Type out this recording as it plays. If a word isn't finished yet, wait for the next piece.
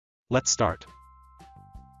Let's start.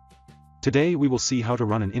 Today we will see how to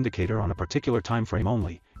run an indicator on a particular time frame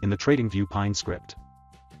only, in the Tradingview Pine script.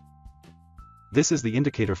 This is the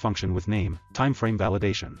indicator function with name, Timeframe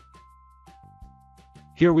Validation.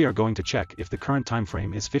 Here we are going to check if the current time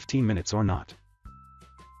frame is 15 minutes or not.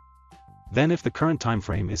 Then if the current time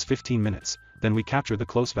frame is 15 minutes, then we capture the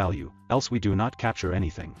close value, else we do not capture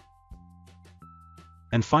anything.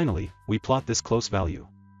 And finally, we plot this close value.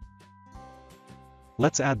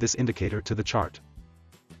 Let's add this indicator to the chart.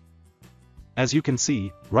 As you can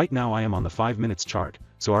see, right now I am on the 5 minutes chart,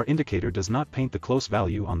 so our indicator does not paint the close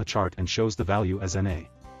value on the chart and shows the value as NA.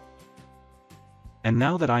 And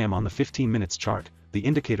now that I am on the 15 minutes chart, the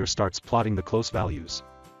indicator starts plotting the close values.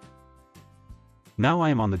 Now I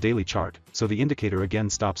am on the daily chart, so the indicator again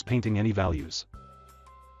stops painting any values.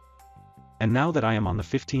 And now that I am on the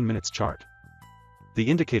 15 minutes chart, the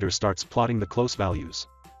indicator starts plotting the close values.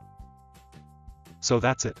 So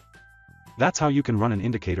that's it. That's how you can run an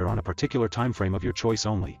indicator on a particular time frame of your choice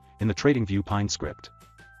only, in the Tradingview Pine script.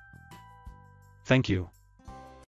 Thank you.